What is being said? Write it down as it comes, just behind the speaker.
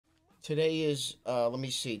Today is, let me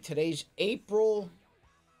see. Today's April.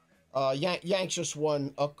 Yanks just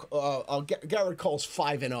won. Garrett Cole's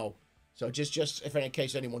 5-0. So just if in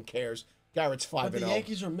case anyone cares, Garrett's 5-0. But the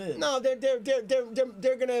Yankees are mid. No, they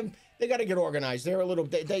got to get organized. They're a little.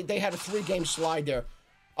 They had a 3-game slide there.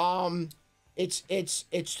 It's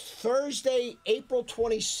Thursday, April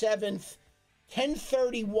 27th,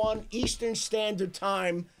 10:31 Eastern Standard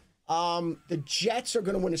Time. The Jets are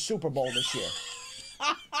going to win a Super Bowl this year.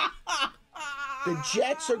 The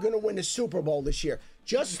Jets are going to win the Super Bowl this year.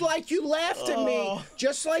 Just like you laughed at me.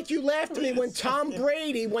 Just like you laughed at me when Tom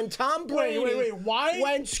Brady. Wait, why?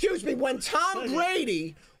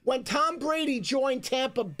 When Tom Brady joined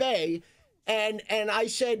Tampa Bay, and I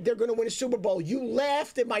said they're going to win a Super Bowl. You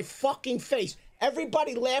laughed at my fucking face.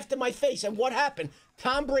 Everybody laughed at my face. And what happened?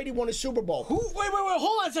 Tom Brady won a Super Bowl. Wait,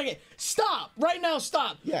 hold on a second. Stop. Right now,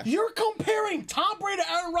 stop. Yeah. You're comparing Tom Brady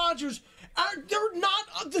to Aaron Rodgers. They're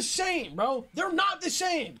not the same, bro. They're not the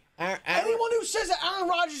same. Anyone who says that Aaron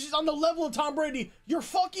Rodgers is on the level of Tom Brady, you're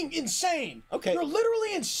fucking insane. Okay. You're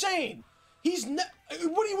literally insane. He's what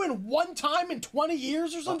do you win one time in 20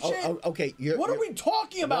 years or some shit? Okay. What are we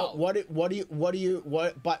talking about?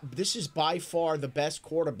 But this is by far the best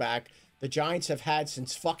quarterback the Giants have had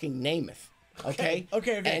since fucking Namath. Okay.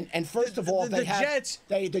 And first of all, the Jets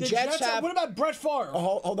have. What about Brett Favre?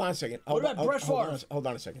 Hold on a second. What about Brett Favre? Hold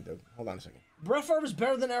on a second, dude. Hold on a second. Brett Favre is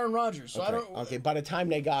better than Aaron Rodgers. So okay. I don't. Okay. By the time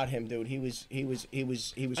they got him, dude, he was. I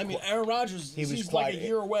mean, Aaron Rodgers. He's like a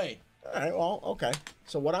year away. All right. Well, okay.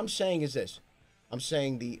 So what I'm saying is this. I'm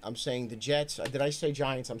saying the Jets. Did I say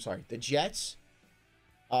Giants? I'm sorry. The Jets.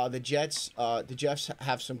 The Jets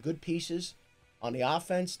have some good pieces on the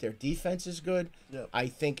offense. Their defense is good. Yep. I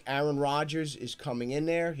think Aaron Rodgers is coming in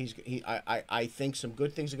there. I think some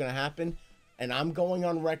good things are going to happen, and I'm going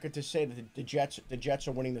on record to say that the Jets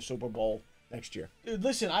are winning the Super Bowl next year. Dude,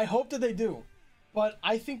 listen, I hope that they do, but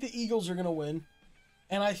I think the Eagles are going to win,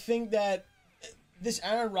 and I think that this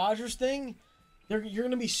Aaron Rodgers thing, you're going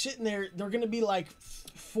to be sitting there. They're going to be like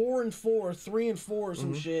 4-4, 3-4, or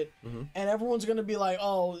some shit, and everyone's going to be like,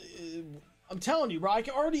 "Oh." I'm telling you, bro. I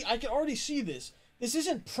can already see this. This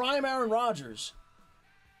isn't prime Aaron Rodgers.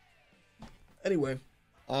 Anyway,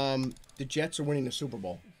 the Jets are winning the Super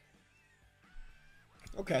Bowl.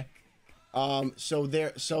 Okay. So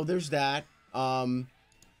there's that. Now,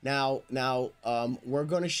 we're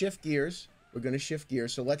gonna shift gears.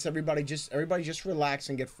 So let's everybody just relax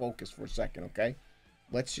and get focused for a second, okay?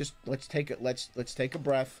 Let's take a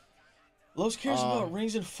breath. Los cares about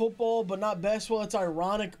rings in football, but not basketball. It's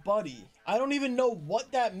ironic, buddy. I don't even know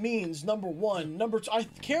what that means, number one. Number two, I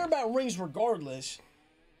care about rings regardless.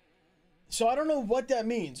 So I don't know what that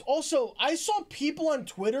means. Also, I saw people on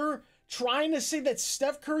Twitter trying to say that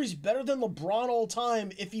Steph Curry's better than LeBron all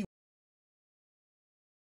time if he...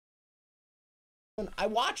 I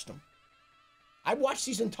watched them. I watched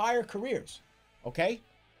these entire careers, okay?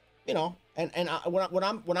 You know, and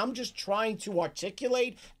what I'm just trying to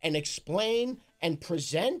articulate and explain and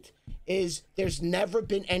present is there's never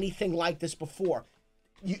been anything like this before.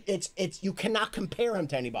 You cannot compare him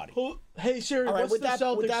to anybody. Hey Siri, all right, what's the Celtics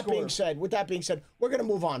score? With that being said, we're gonna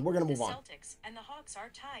move on. The Celtics and the Hawks are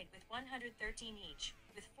tied with 113 each,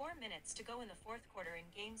 with 4 minutes to go in the fourth quarter in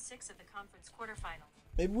Game 6 of the conference quarterfinal.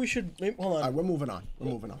 Maybe we should. Hold on. All right, we're moving on.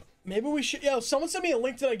 Maybe we should. Yeah, someone sent me a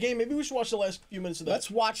link to that game. Maybe we should watch the last few minutes of that.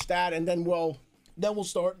 Let's watch that, and then we'll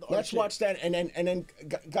start. Let's watch that, and then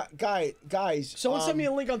guys. Someone sent me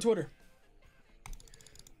a link on Twitter.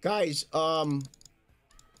 Guys,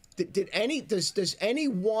 did anyone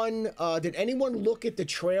look at the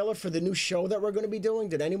trailer for the new show that we're going to be doing?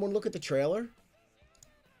 Did anyone look at the trailer?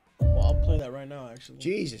 Well, I'll play that right now, actually.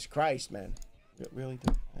 Jesus Christ, man! Really?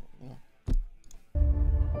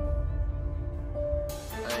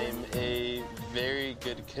 I'm a very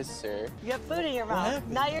good kisser. You have food in your mouth.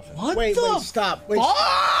 Now you're. What? Wait, stop. Wait.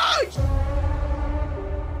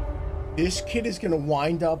 This kid is gonna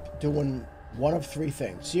wind up doing one of three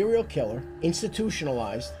things: serial killer,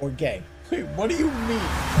 institutionalized, or gay. Wait, what do you mean?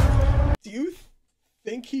 Do you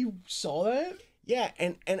think he saw that? Yeah,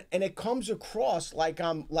 and it comes across like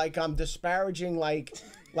I'm disparaging like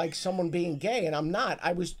someone being gay, and I'm not.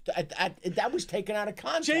 I was that was taken out of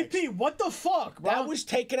context. JP, what the fuck, bro? That was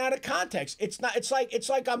taken out of context. It's not. It's like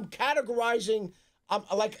I'm categorizing.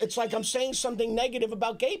 It's like I'm saying something negative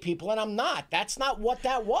about gay people, and I'm not. That's not what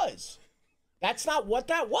that was. That's not what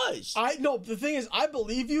that was. I know. The thing is, I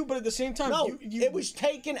believe you, but at the same time, no, it was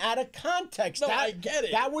taken out of context. No, I get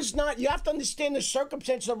it. That was not. You have to understand the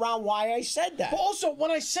circumstances around why I said that. But also,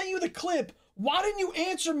 when I sent you the clip, Why didn't you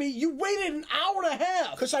answer me? You waited an hour and a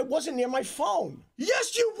half. Because I wasn't near my phone.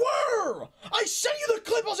 Yes, you were. I sent you the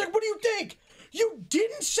clip. I was like, what do you think? You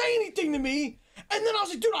didn't say anything to me. And then I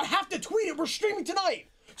was like, dude, I have to tweet it. We're streaming tonight.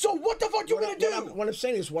 So what the fuck you gonna do? What I'm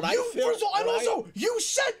saying is what I feel. First of all, and also, you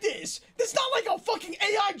said this. It's not like a fucking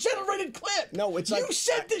AI generated clip. No, it's like you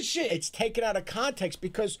said this shit. It's taken out of context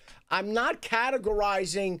because I'm not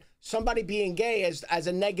categorizing somebody being gay as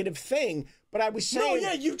a negative thing. But I was saying.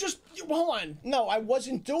 No, yeah, hold on. No, I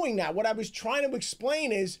wasn't doing that. What I was trying to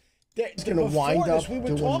explain is that it's gonna wind up we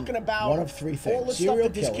were talking about one of three things: all the serial stuff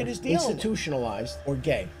that this killer, kid is dealing with. institutionalized, or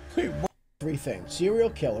gay. Three things: serial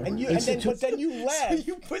killer, but then you left. So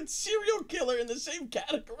you put serial killer in the same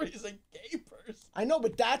category as a gay person. I know,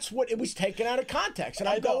 but that's what it was taken out of context, and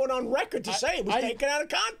I'm going on record to say it was taken out of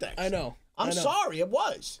context. I know. I'm sorry, it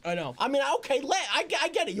was. I know. I mean, okay, I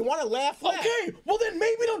get it. You want to laugh? Okay, well then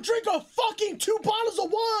maybe don't drink a fucking 2 bottles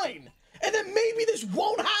of wine. And then maybe this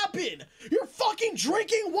won't happen. You're fucking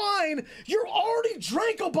drinking wine. You already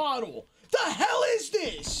drank a bottle. The hell is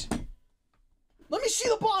this? Let me see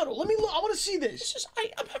the bottle. Let me look. I want to see this.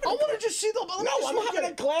 I want to just see the bottle. No, I'm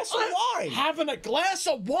having a glass of wine. Having a glass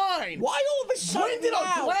of wine. Why all of a sudden? When did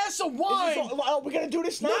a glass of wine? Are we gonna do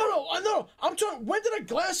this now? No. I'm talking. When did a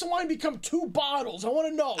glass of wine become 2 bottles? I want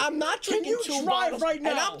to know. I'm not drinking 2 bottles. Can you drive right now?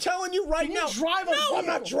 And I'm telling you right now. Can you drive a vehicle? No, I'm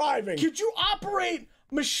not driving. Could you operate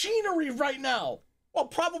machinery right now? Well,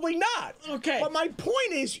 probably not. Okay. But my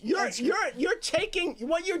point is, you're taking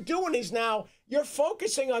what you're doing is now you're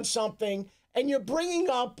focusing on something. And you're bringing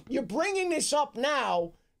this up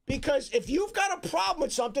now because if you've got a problem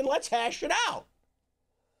with something, let's hash it out.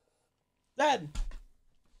 Dad,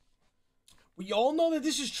 we all know that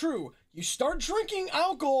this is true. You start drinking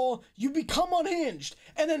alcohol, you become unhinged.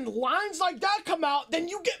 And then lines like that come out, then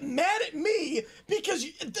you get mad at me because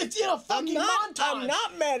it's in a fucking montage. I'm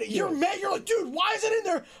not mad at you. You're mad. You're like, dude, why is it in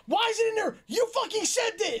there? Why is it in there? You fucking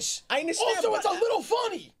said this. I understand. Also, it's a little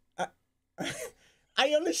funny.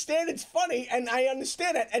 I understand it's funny, and I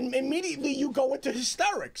understand it, and immediately you go into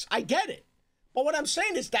hysterics. I get it. But what I'm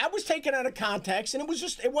saying is that was taken out of context, and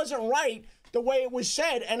it wasn't right the way it was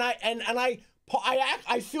said, and I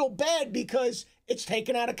feel bad because it's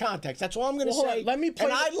taken out of context. That's all I'm going to say. Let me play.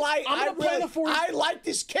 And I like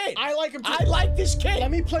this kid. I like him too. I like this kid. Let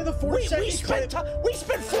me play the 4-second clip. We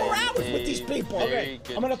spent 4 hours with these people. Okay,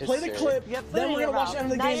 I'm going to play the clip. Then we're going to watch the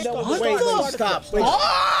end of the game. Stop.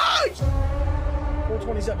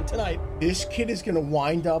 4:27 tonight. This kid is going to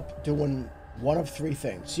wind up doing one of 3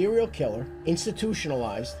 things: serial killer,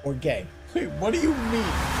 institutionalized, or gay. Wait, what do you mean?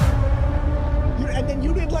 And then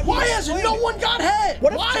you didn't let me. Why hasn't no one got head?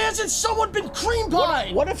 Why hasn't someone been cream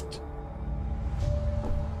pie? What if?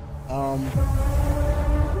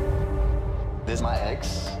 This is my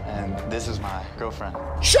ex, and this is my girlfriend.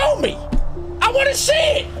 Show me! I want to see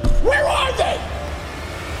it! Where are they?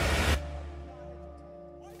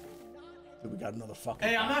 We got another fucking.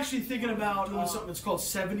 Hey, I'm actually thinking about doing something that's called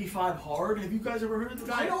 75 hard. Have you guys ever heard of this?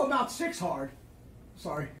 I know about 6 hard.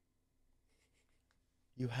 Sorry.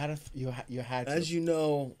 You had to. As you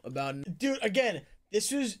know about, dude. Again,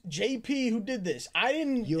 this was JP who did this. I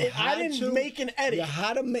didn't make an edit.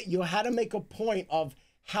 You had to make a point of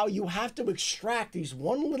how you have to extract these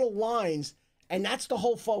one little lines, and that's the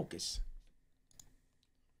whole focus.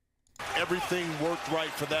 Everything worked right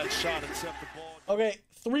for that shot except the ball. Okay,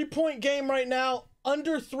 3-point game right now.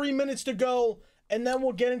 Under 3 minutes to go, and then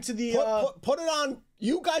we'll get into the. Put it on.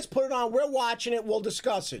 You guys put it on. We're watching it. We'll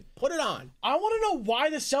discuss it. Put it on. I want to know why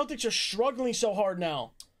the Celtics are struggling so hard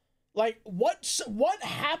now. Like, what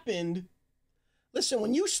happened? Listen,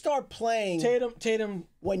 when you start playing Tatum.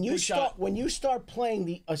 When you start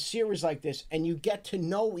playing a series like this, and you get to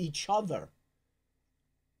know each other,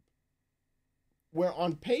 where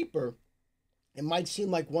on paper, it might seem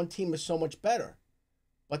like one team is so much better,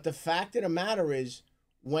 but the fact of the matter is,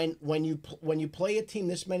 when you play a team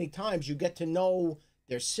this many times, you get to know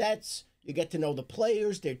their sets, you get to know the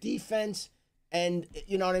players, their defense, and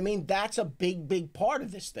you know what I mean? That's a big part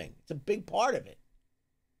of this thing. It's a big part of it.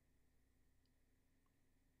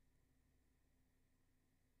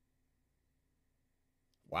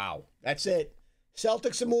 Wow, that's it.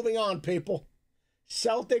 Celtics are moving on, people.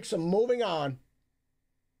 Celtics are moving on.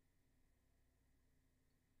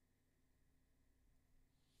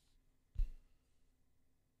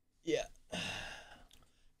 Yeah.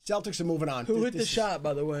 Celtics are moving on. Who hit the shot,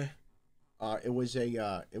 by the way? It was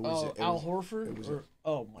Al Horford.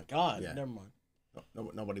 Oh my God! Yeah. Never mind.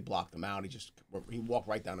 No, nobody blocked him out. He walked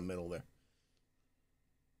right down the middle there.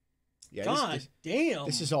 Yeah. God damn.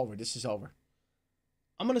 This is over. This is over.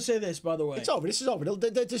 I'm gonna say this, by the way. It's over. This is over.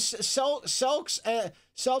 Celtics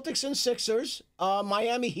and Sixers,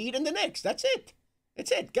 Miami Heat and the Knicks. That's it.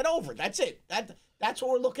 It's it. Get over it. That's it. That's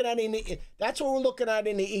what we're looking at in the. That's what we're looking at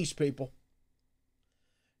in the East, people.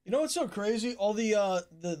 You know what's so crazy? All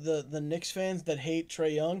the Knicks fans that hate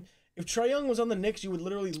Trae Young. If Trae Young was on the Knicks, you would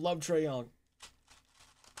literally love Trae Young.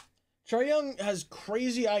 Trae Young has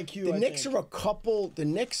crazy IQ. The Knicks are a couple. The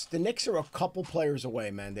Knicks are a couple players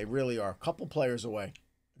away, man. They really are a couple players away.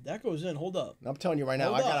 That goes in. Hold up. I'm telling you right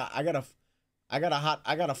now. I got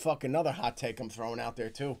a fucking another hot take I'm throwing out there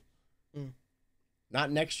too.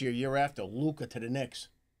 Not next year after. Luka to the Knicks.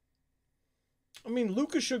 I mean,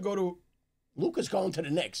 Luka should go to. Luka's going to the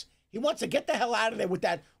Knicks. He wants to get the hell out of there with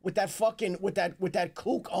that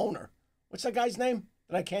kook owner. What's that guy's name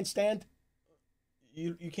that I can't stand?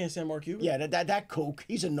 You can't stand Mark Cuban? Yeah, that kook.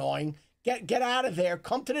 He's annoying. Get out of there.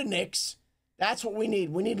 Come to the Knicks. That's what we need.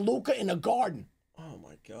 We need Luka in the Garden. Oh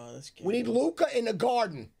my God, that's. We need Luka in the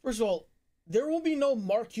Garden. First of all, there will be no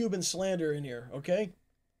Mark Cuban slander in here. Okay.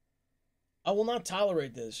 I will not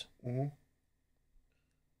tolerate this. No.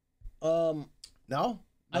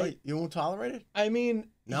 You won't tolerate it? I mean,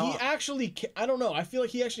 no. He actually, I don't know. I feel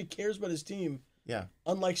like he actually cares about his team. Yeah.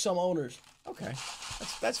 Unlike some owners. Okay.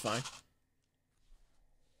 That's fine.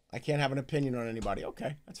 I can't have an opinion on anybody.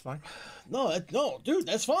 Okay, that's fine. No, dude,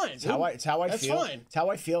 that's fine. It's how I feel. That's fine. It's how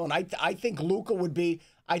I feel, and I think Luka would be.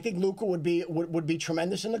 I think Luka would be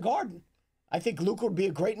tremendous in the Garden. I think Luka would be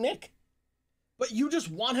a great Knick. But you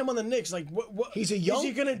just want him on the Knicks, like what? He's a young. Is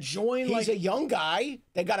he gonna join? He's a young guy.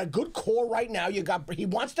 They got a good core right now. He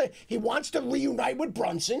wants to reunite with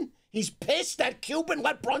Brunson. He's pissed that Cuban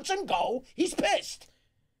let Brunson go. He's pissed.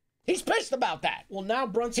 He's pissed about that. Well, now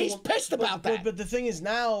Brunson. He's pissed about that. But the thing is,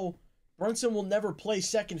 now Brunson will never play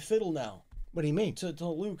second fiddle now. What do you mean? To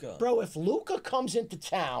Luka. Bro, if Luka comes into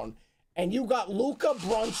town and you got Luka,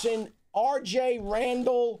 Brunson, R.J.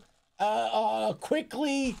 Randall,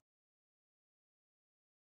 Quickly.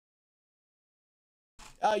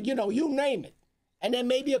 You name it. And then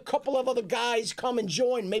maybe a couple of other guys come and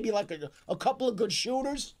join, maybe like a couple of good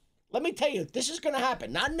shooters. Let me tell you, this is going to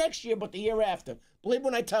happen. Not next year, but the year after. Believe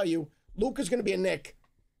when I tell you, Luka's going to be a Knick.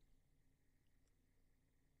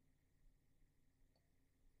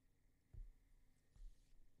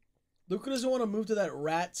 Luka doesn't want to move to that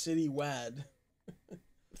rat city wad.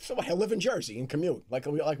 So he'll live in Jersey and commute, like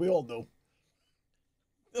we all do.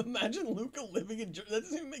 Imagine Luka living in Jersey. That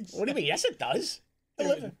doesn't even make sense. What do you mean? Yes, it does. He'll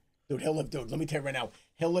live. Dude, let me tell you right now.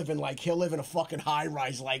 He'll live in a fucking high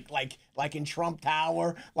rise, like in Trump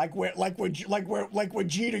Tower, like where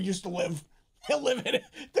Jeter used to live. He'll live in it,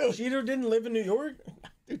 dude. Jeter didn't live in New York.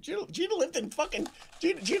 Dude, Jeter lived in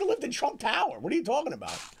Jeter lived in Trump Tower. What are you talking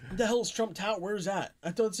about? What the hell is Trump Tower? Where is that?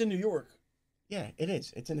 I thought it's in New York. Yeah, it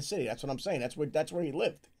is. It's in the city. That's what I'm saying. That's where he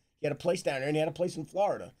lived. He had a place down there, and he had a place in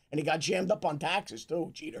Florida, and he got jammed up on taxes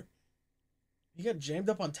too, Jeter. He got jammed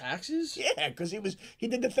up on taxes? Yeah, because he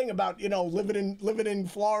did the thing about living in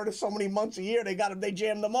Florida so many months a year. They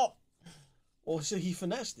jammed him up. Well, so he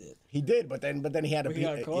finessed it. He did, but then he had to be.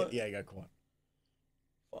 Got caught? Yeah, he got caught.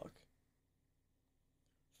 Fuck.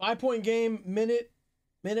 5-point game, minute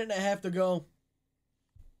and a half to go.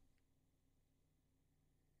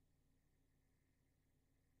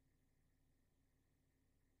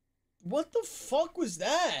 What the fuck was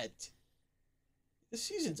that? This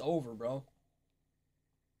season's over, bro.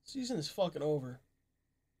 Season is fucking over.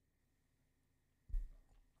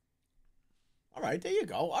 All right, there you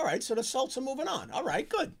go. All right, so the Celtics are moving on. All right,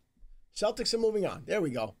 good. Celtics are moving on. There we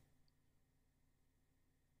go.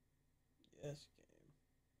 Yes, game.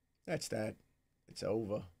 That's that. It's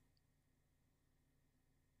over.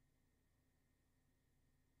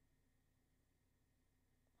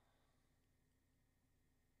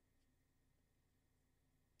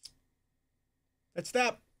 That's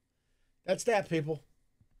that, people.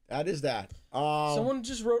 That is that. Someone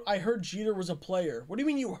just wrote, I heard Jeter was a player. What do you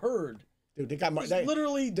mean you heard? Dude, they got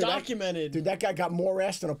literally documented. That guy got more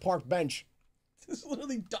ass than a park bench. This is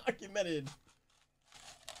literally documented.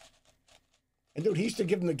 And dude, he used to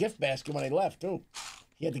give them the gift basket when they left too.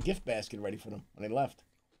 He had the gift basket ready for them when they left.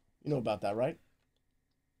 You know about that, right?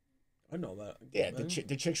 I know that. Yeah,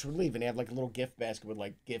 the chicks would leave and they have like a little gift basket with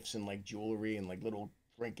like gifts and like jewelry and like little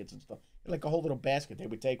trinkets and stuff. Like a whole little basket they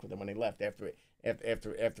would take with them when they left after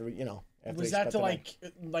was that to like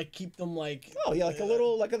keep them like? Oh yeah,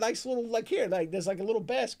 like a nice little like here, like there's like a little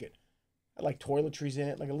basket, like toiletries in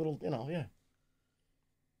it, like a little yeah.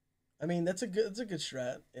 I mean that's a good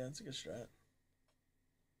strat. Yeah, it's a good strat.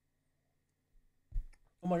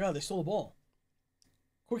 Oh my God, they stole the ball.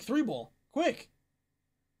 Quick 3-ball, quick.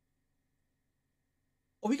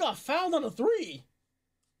 Oh, he got fouled on a 3.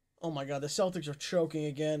 Oh my God, the Celtics are choking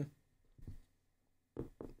again.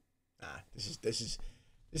 This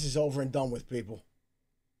is over and done with, people.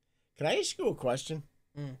 Can I ask you a question?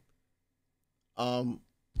 What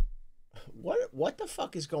the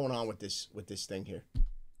fuck is going on with this thing here?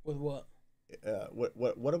 With what?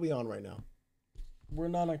 What are we on right now? We're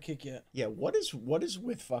not on Kick yet. Yeah, what is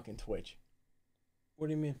with fucking Twitch? What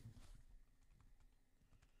do you mean?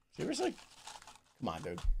 Seriously? Come on,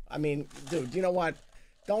 dude. I mean, dude, you know what?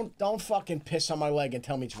 Don't fucking piss on my leg and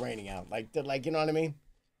tell me it's raining out. Like, you know what I mean?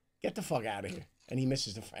 Get the fuck out of here. And he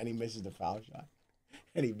misses the foul shot.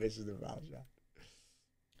 And he misses the foul shot.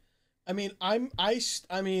 I mean,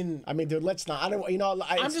 dude, let's not. I don't. You know,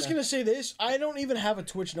 I'm just gonna say this. I don't even have a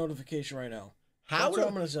Twitch notification right now. That's what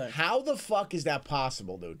I'm gonna say. How the fuck is that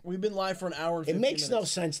possible, dude? We've been live for an hour and 15 It makes minutes. no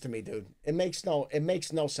sense to me, dude. It makes no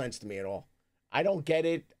sense to me at all. I don't get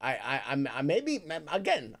it. I'm maybe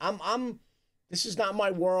again. I'm. This is not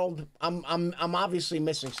my world. I'm obviously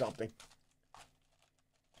missing something.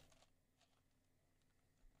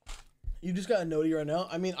 You just got a noti right now.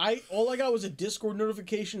 I mean, all I got was a Discord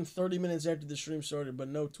notification 30 minutes after the stream started, but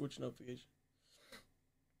no Twitch notification.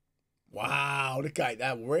 Wow, the guy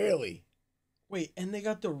that really. Wait, and they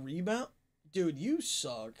got the rebound? Dude, you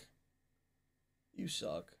suck. You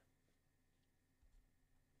suck.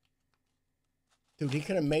 Dude, he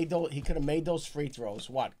could have made those free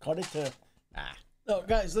throws. What? Cut it to No,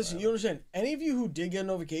 guys, listen, you understand. Any of you who did get a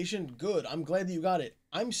notification, good. I'm glad that you got it.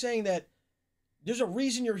 I'm saying that there's a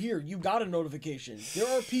reason you're here. You got a notification.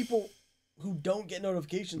 There are people who don't get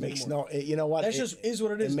notifications anymore. You know what? That just is what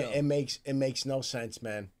it is. It makes no sense,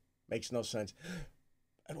 man. Makes no sense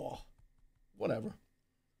at all. Whatever.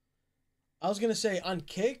 I was gonna say on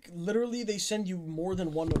Kick, literally they send you more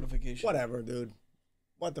than one notification. Whatever, dude.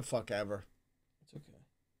 What the fuck ever. It's okay.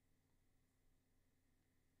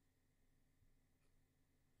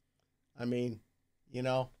 I mean, you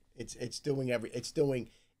know, it's doing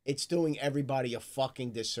everybody a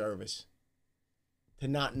fucking disservice to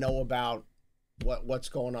not know about what's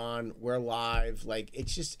going on. We're live. Like,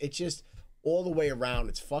 it's just all the way around.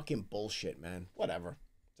 It's fucking bullshit, man. Whatever.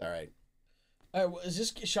 It's all right. All right,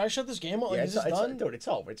 should I shut this game out? Like, is this done? Dude, it's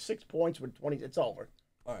over. It's 6 points with 20. It's over.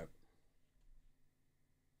 All right.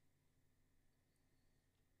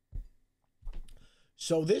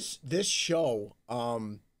 So this show,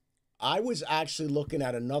 I was actually looking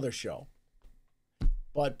at another show,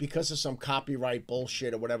 but because of some copyright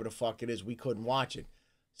bullshit or whatever the fuck it is, we couldn't watch it.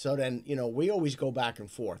 So then, you know, we always go back and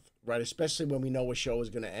forth, right? Especially when we know a show is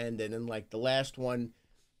going to end. And then, like, the last one,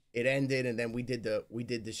 it ended, and then we did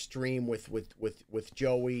the stream with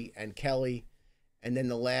Joey and Kelly. And then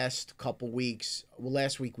the last couple weeks, well,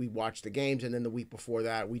 last week we watched the games, and then the week before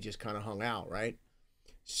that, we just kind of hung out, right?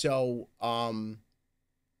 So,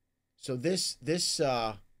 so then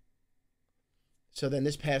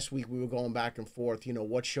this past week we were going back and forth, you know,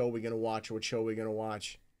 what show are we going to watch? What show are we going to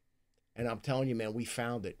watch? And I'm telling you, man, we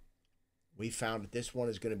found it. We found it. This one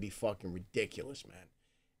is going to be fucking ridiculous, man.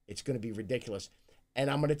 It's going to be ridiculous. And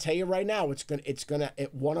I'm going to tell you right now, one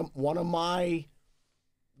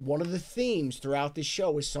of the themes throughout this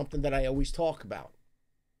show is something that I always talk about.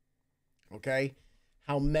 Okay?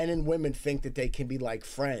 How men and women think that they can be like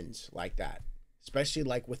friends like that. Especially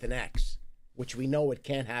like with an ex, which we know it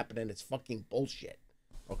can't happen and it's fucking bullshit.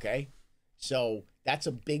 Okay? So that's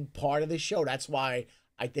a big part of this show. That's why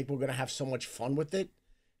I think we're going to have so much fun with it,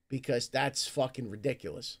 because that's fucking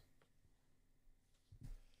ridiculous.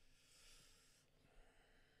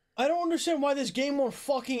 I don't understand why this game won't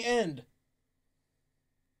fucking end.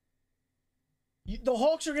 The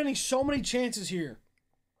Hawks are getting so many chances here.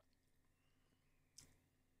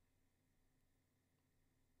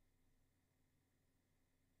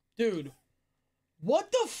 Dude,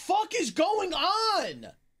 what the fuck is going on?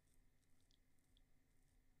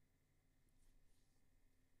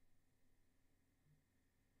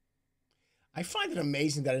 I find it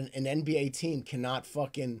amazing that an NBA team cannot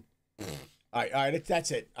fucking... All right,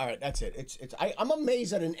 that's it. All right, that's it. I'm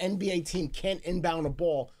amazed that an NBA team can't inbound a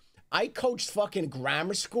ball. I coached fucking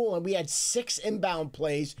grammar school, and we had 6 inbound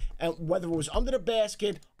plays, and whether it was under the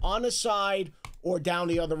basket, on the side, or down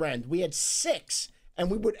the other end. We had 6,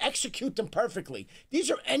 and we would execute them perfectly.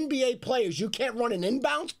 These are NBA players. You can't run an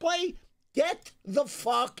inbounds play? Get the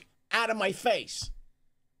fuck out of my face.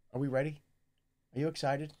 Are we ready? Are you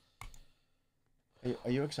excited?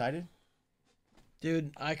 Are you excited?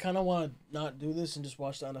 Dude, I kind of want to not do this and just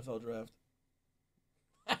watch the NFL draft.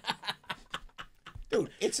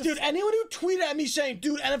 Dude, anyone who tweeted at me saying,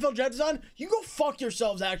 dude, NFL draft is on, you go fuck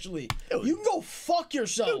yourselves, actually. Dude, you can go fuck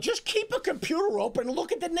yourself. Dude, just keep a computer open and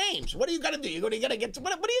look at the names. What do you got to do? You got to get...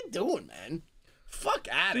 What are you doing, man? Fuck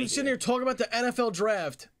out of here. Dude, sitting here talking about the NFL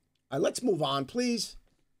draft. All right, let's move on, please.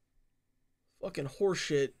 Fucking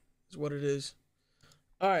horseshit is what it is.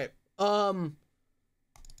 All right. All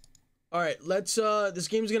right, let's this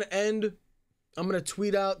game's going to end. I'm going to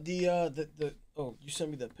tweet out the oh, you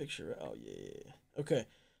sent me that picture. Oh, yeah. Okay.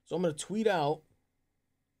 So I'm going to tweet out.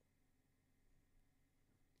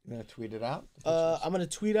 You're going to tweet it out? I'm going to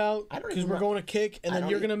tweet out because we're going to kick, and then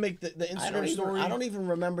you're going to make the Instagram story. I don't even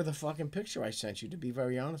remember the fucking picture I sent you, to be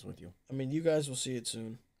very honest with you. I mean, you guys will see it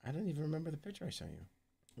soon. I don't even remember the picture I sent you.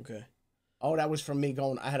 Okay. Oh, that was from me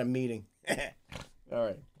going, I had a meeting. All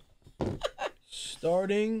right.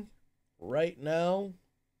 Starting right now.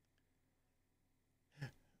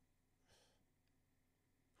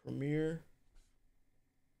 Premiere.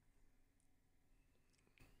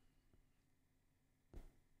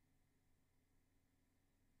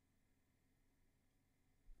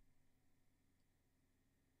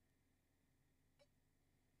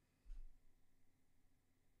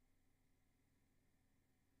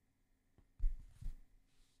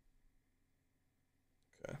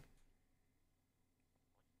 Okay.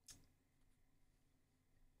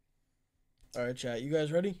 All right, chat. You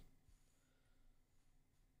guys ready?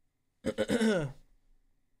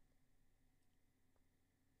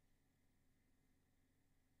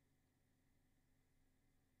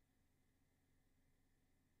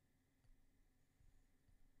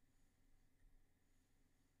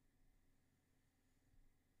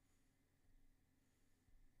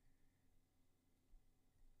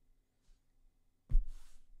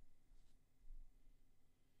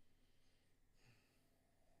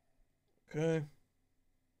 Okay.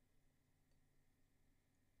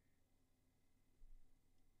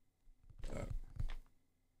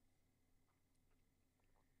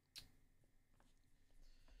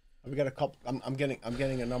 We got a couple. I'm getting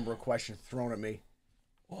a number of questions thrown at me.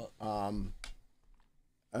 What?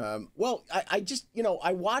 Well, I just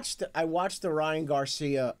I watched the Ryan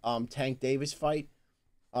Garcia Tank Davis fight.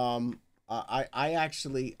 I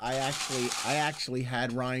actually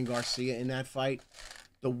had Ryan Garcia in that fight.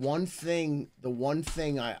 The one thing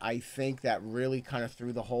I think that really kind of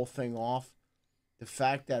threw the whole thing off, the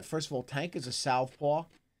fact that first of all Tank is a southpaw.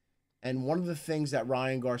 And one of the things that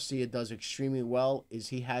Ryan Garcia does extremely well is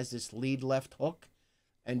he has this lead left hook,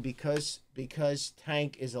 and because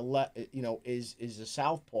Tank is is a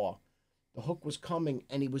southpaw, the hook was coming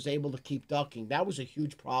and he was able to keep ducking. That was a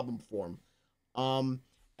huge problem for him. And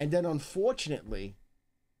then unfortunately,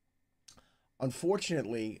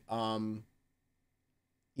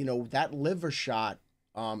 that liver shot,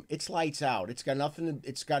 it's lights out. It's got nothing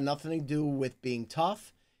to do with being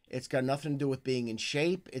tough. It's got nothing to do with being in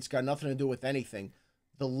shape. It's got nothing to do with anything.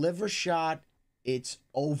 The liver shot, it's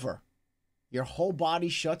over. Your whole body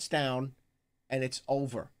shuts down, and it's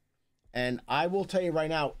over. And I will tell you right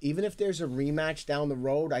now, even if there's a rematch down the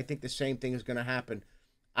road, I think the same thing is going to happen.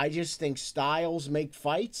 I just think styles make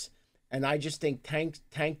fights, and I just think Tank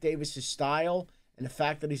Davis' style and the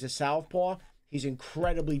fact that he's a southpaw, he's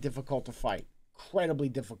incredibly difficult to fight. Incredibly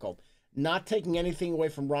difficult. Not taking anything away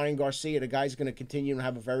from Ryan Garcia. The guy's going to continue to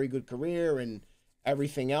have a very good career and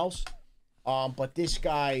everything else. But this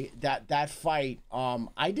guy, that fight,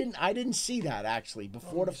 I didn't see that actually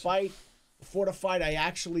before the fight. Before the fight, I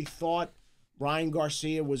actually thought Ryan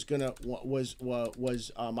Garcia was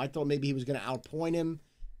I thought maybe he was gonna outpoint him,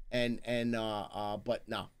 but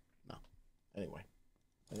no. Anyway.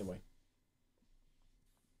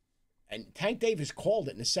 And Tank Davis called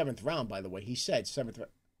it in the 7th round. By the way, he said 7th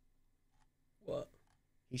round. What?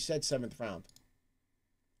 He said 7th round.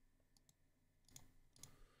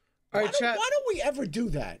 All right, chat. Why don't we ever do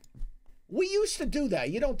that? We used to do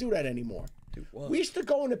that. You don't do that anymore. Do what? We used to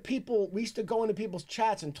go into people's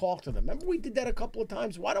chats and talk to them. Remember we did that a couple of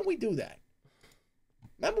times? Why don't we do that?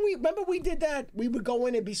 Remember we did that? We would go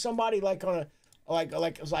in and be somebody like on a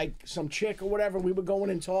like some chick or whatever. We would go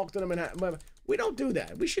in and talk to them and we don't do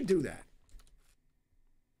that. We should do that.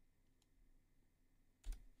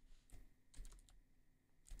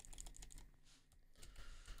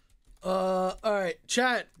 All right,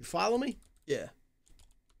 chat. You follow me? Yeah.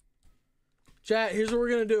 Chat, here's what we're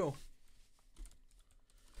going to do.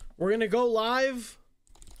 We're going to go live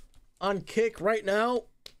on Kick right now.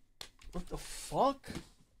 What the fuck?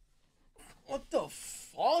 What the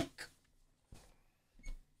fuck?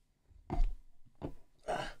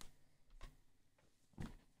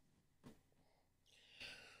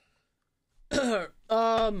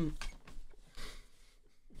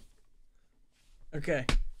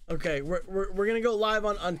 Okay, we're gonna go live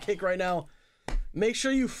on Kick right now. Make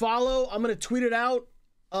sure you follow. I'm gonna tweet it out.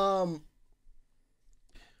 Go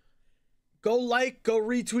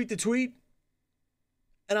retweet the tweet.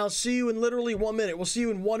 and I'll see you in literally 1 minute. We'll see you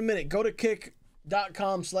in 1 minute. Go to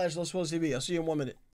kick.com/LosPollosTV. I'll see you in 1 minute.